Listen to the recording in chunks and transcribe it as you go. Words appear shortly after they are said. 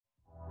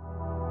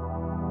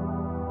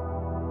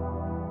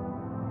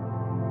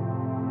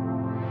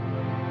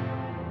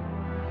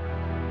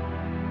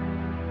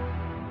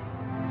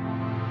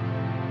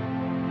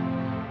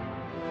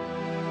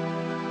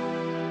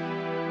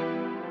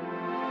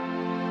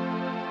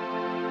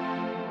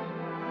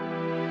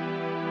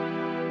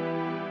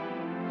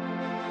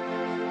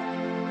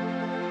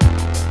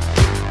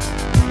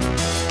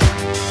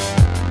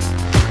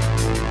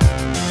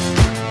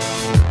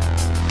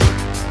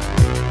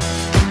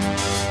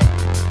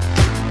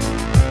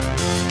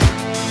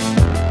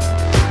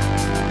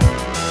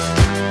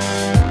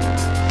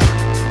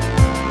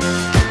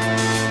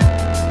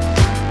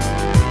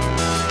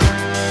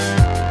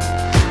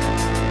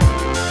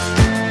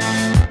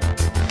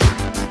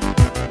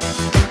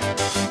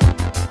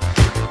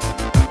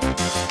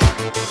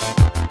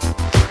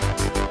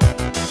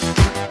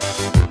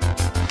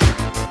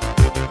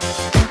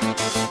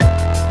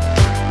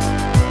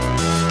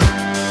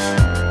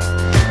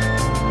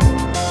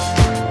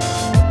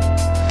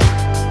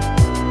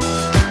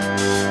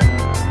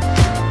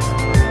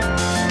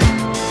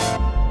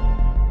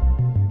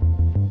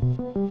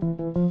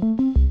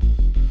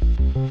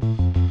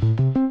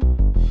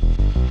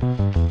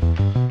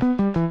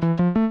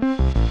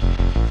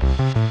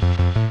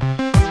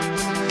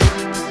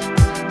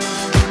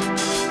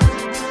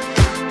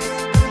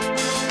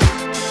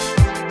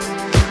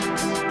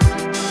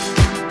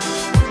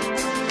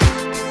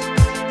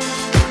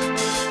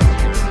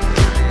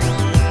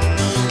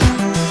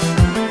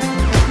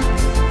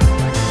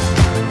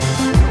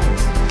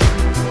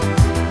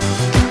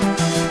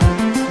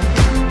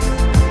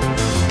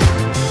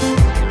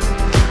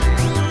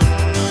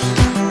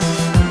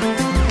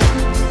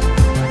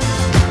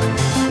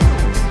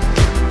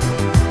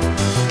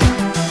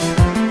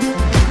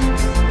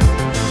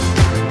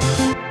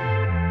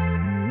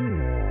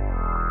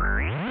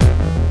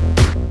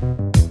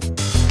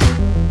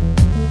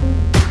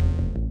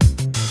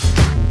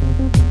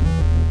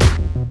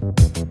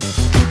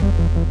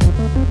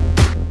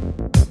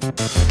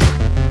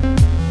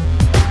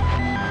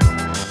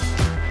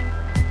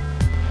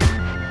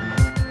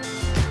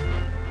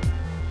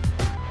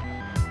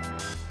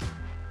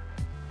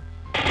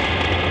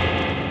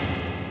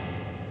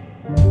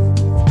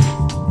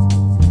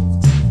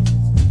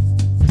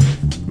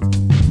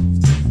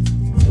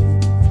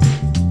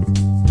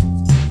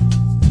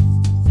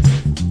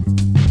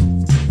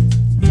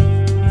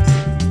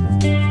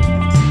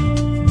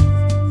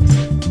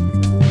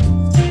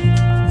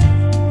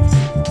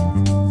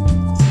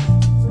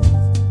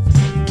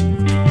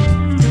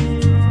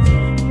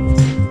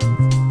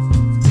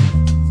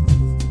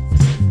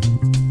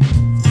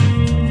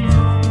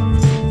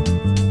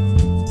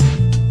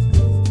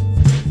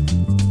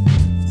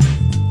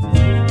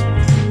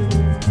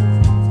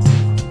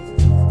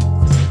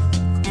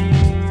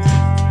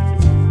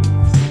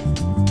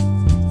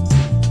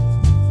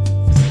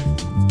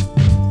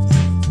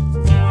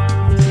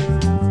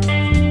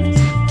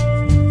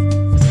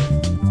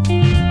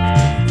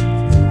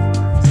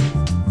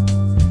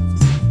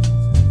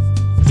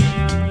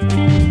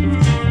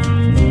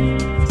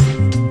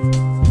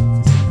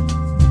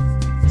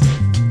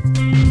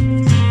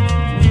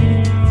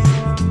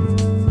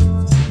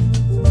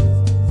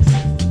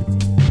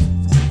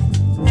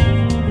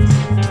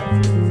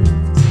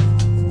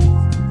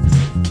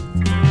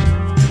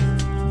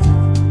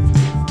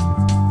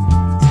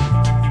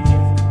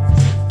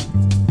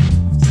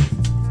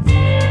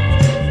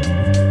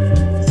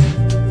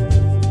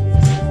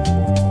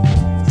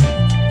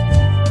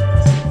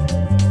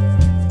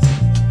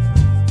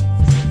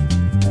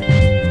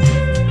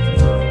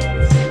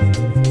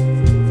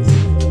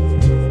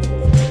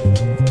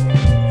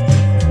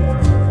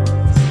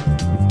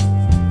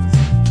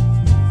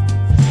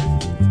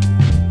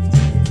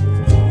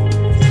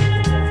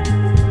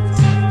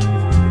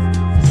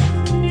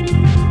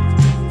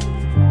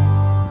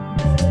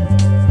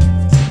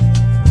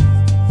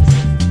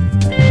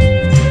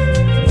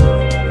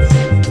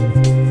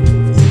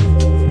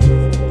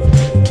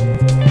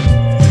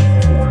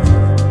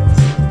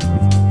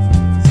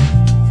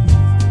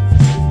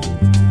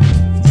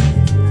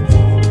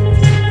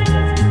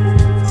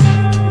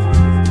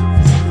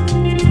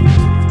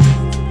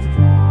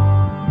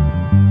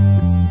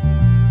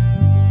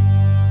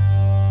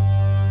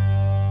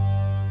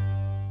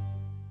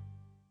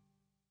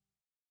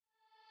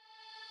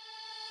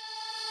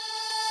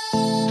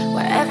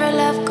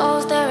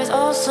goes, there is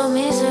also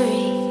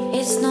misery.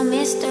 It's no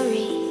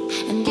mystery.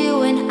 And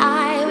you and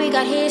I, we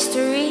got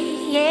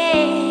history,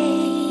 yeah.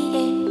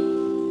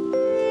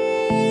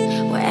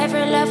 Wherever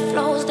love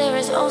flows, there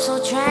is also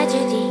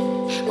tragedy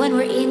when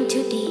we're in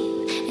too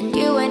deep. And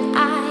you and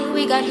I,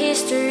 we got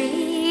history,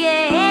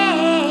 yeah.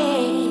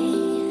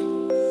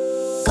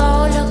 Go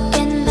look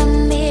in the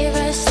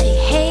mirror, say,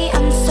 hey,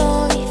 I'm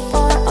sorry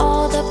for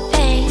all the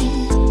pain.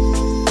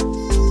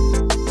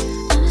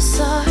 I'm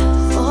sorry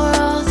for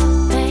all the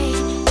pain.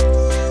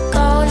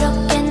 Go look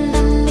in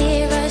the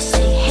mirror,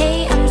 say, hey,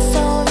 I'm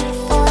sorry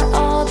for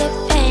all the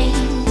pain.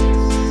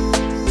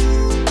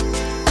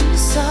 I'm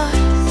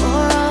sorry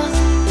for all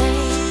the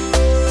pain.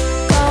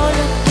 Go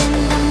look in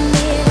the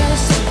mirror,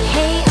 say,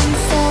 hey, I'm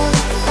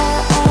sorry for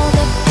all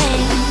the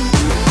pain.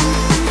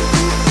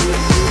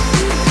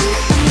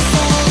 I'm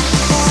sorry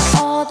for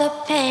all the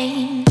pain.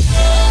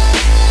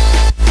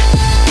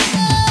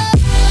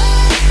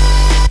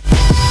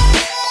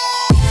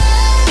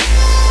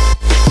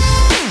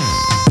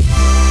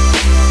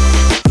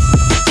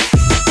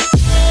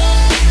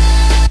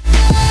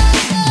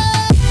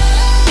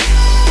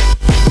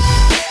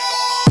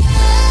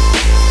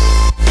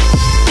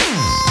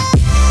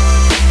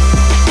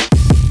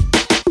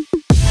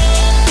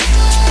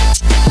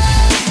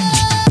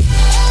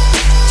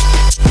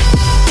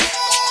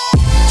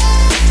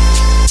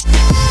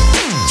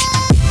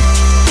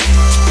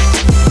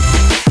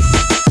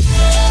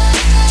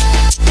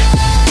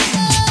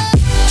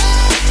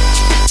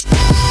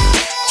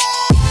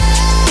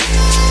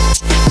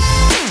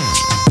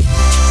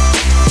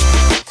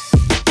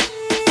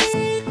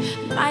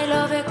 My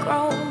love, it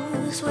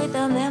grows with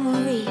the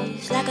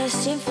memories like a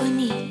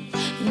symphony.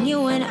 And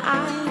you and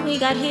I, we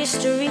got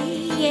history,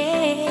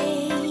 yeah.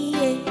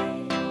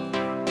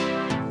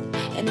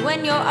 And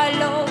when you're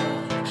alone,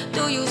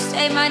 do you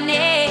say my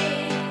name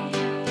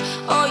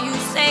or you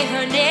say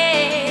her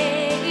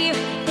name?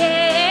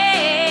 Yeah.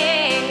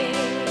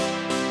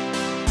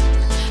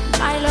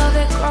 My love,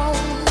 it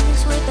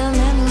grows with the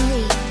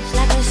memories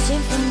like a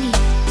symphony.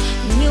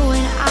 And you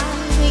and I,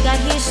 we got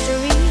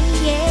history,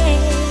 yeah.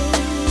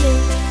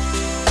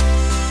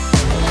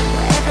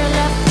 Wherever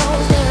love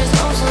flows, there is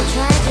also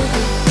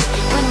tragedy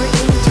when we're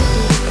in too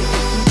deep.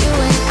 And you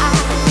and I,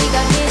 we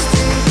got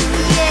history,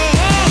 yeah.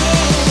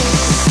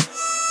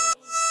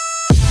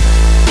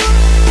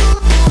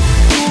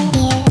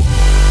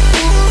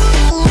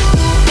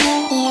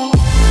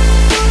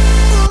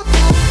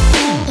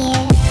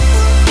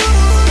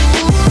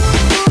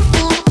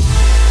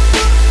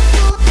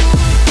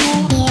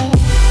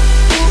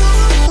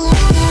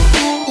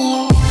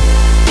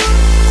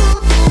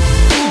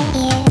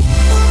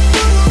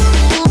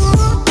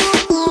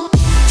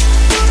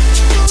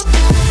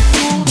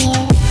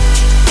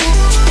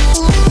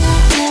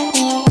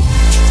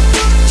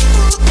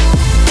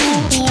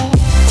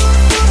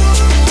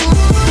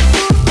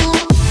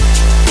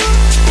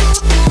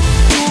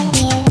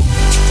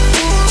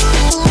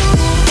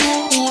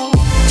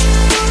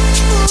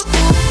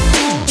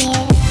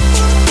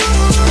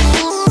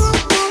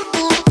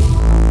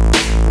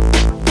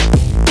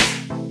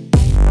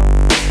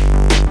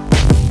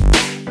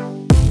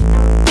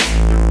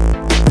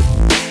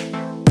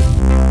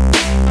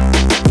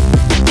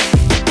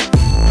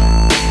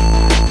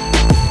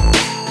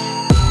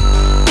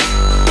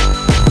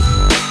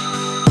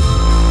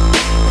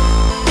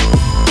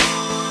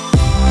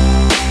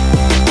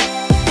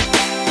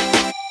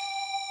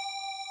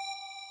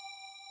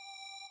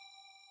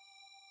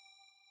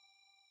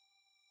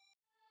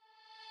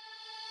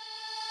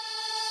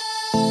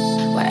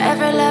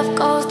 Wherever love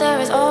goes, there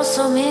is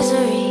also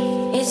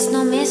misery. It's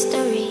no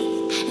mystery.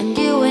 And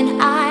you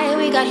and I,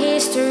 we got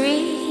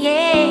history,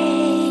 yeah.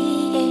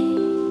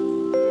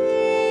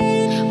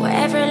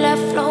 Wherever love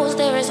flows,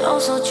 there is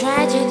also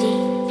tragedy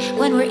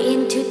when we're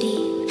in too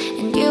deep.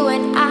 And you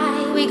and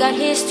I, we got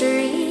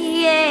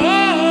history, yeah.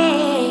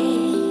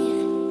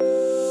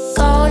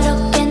 Go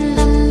look in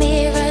the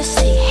mirror,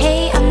 say,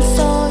 hey, I'm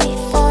sorry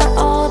for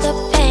all the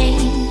pain.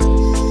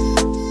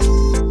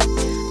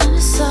 I'm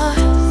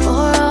sorry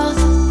for all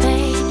the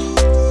pain.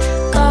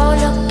 Go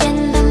look in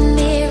the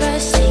mirror,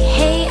 say,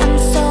 hey, I'm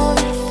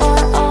sorry for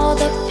all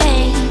the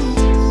pain.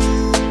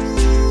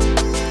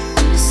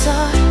 I'm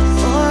sorry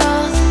for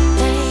all the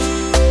pain.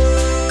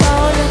 Go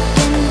look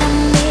in the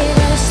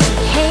mirror, say,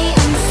 hey,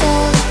 I'm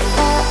sorry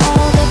for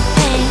all the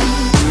pain.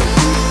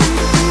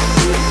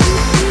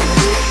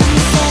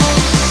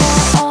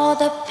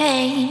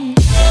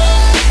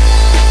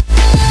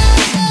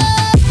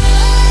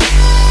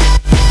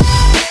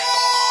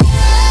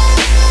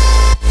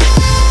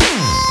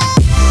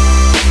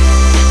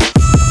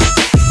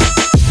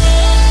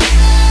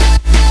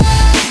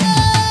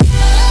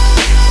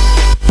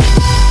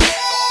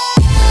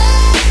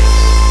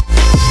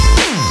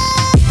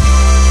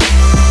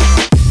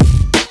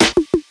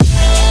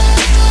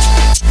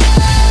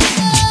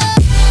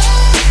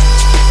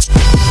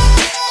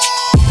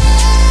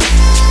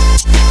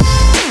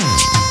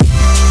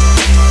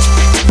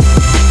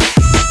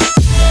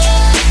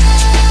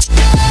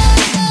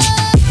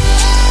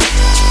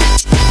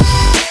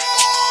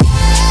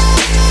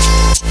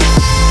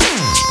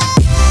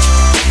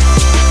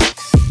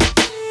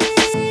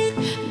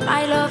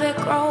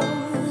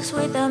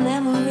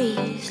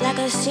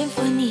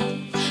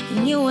 deep,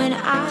 and you and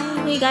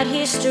I, we got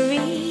history,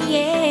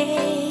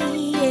 yeah,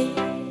 yeah.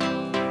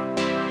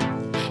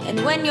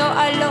 And when you're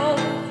alone,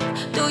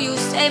 do you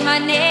say my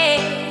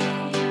name,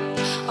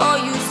 or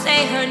you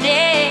say her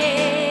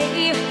name?